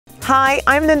Hi,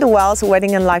 I'm Lyndah Wells, a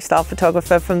wedding and lifestyle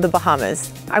photographer from the Bahamas.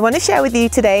 I want to share with you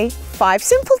today 5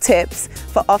 simple tips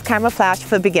for off-camera flash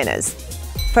for beginners.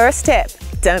 First tip,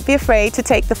 don't be afraid to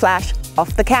take the flash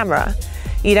off the camera.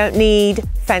 You don't need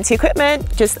fancy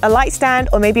equipment, just a light stand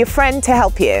or maybe a friend to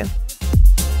help you.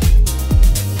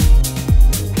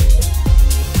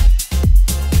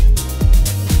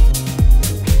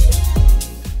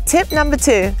 Tip number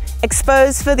 2,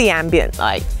 expose for the ambient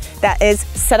light. That is,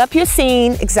 set up your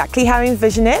scene exactly how you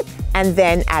envision it and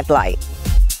then add light.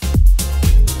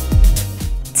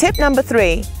 Tip number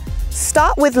 3,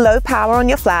 start with low power on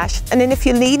your flash, and then if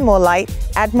you need more light,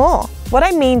 add more. What I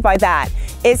mean by that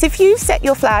is if you set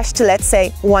your flash to, let's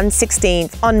say,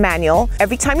 1/16 on manual,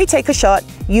 every time you take a shot,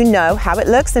 you know how it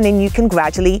looks and then you can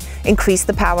gradually increase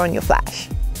the power on your flash.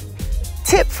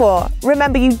 Tip 4,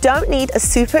 remember you don't need a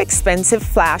super expensive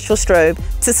flash or strobe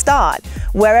to start.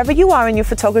 Wherever you are in your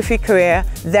photography career,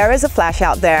 there is a flash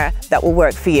out there that will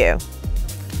work for you.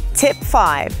 Tip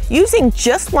 5, using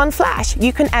just one flash,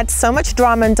 you can add so much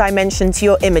drama and dimension to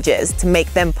your images to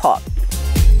make them pop.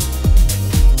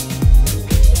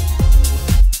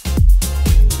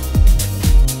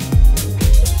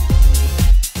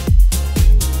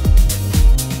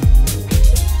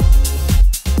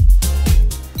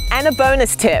 And a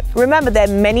bonus tip, remember there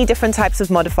are many different types of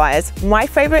modifiers. My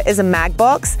favorite is a mag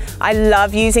box. I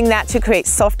love using that to create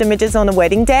soft images on a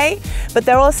wedding day, but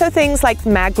there are also things like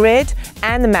mag grid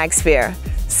and the mag sphere.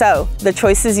 So the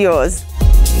choice is yours.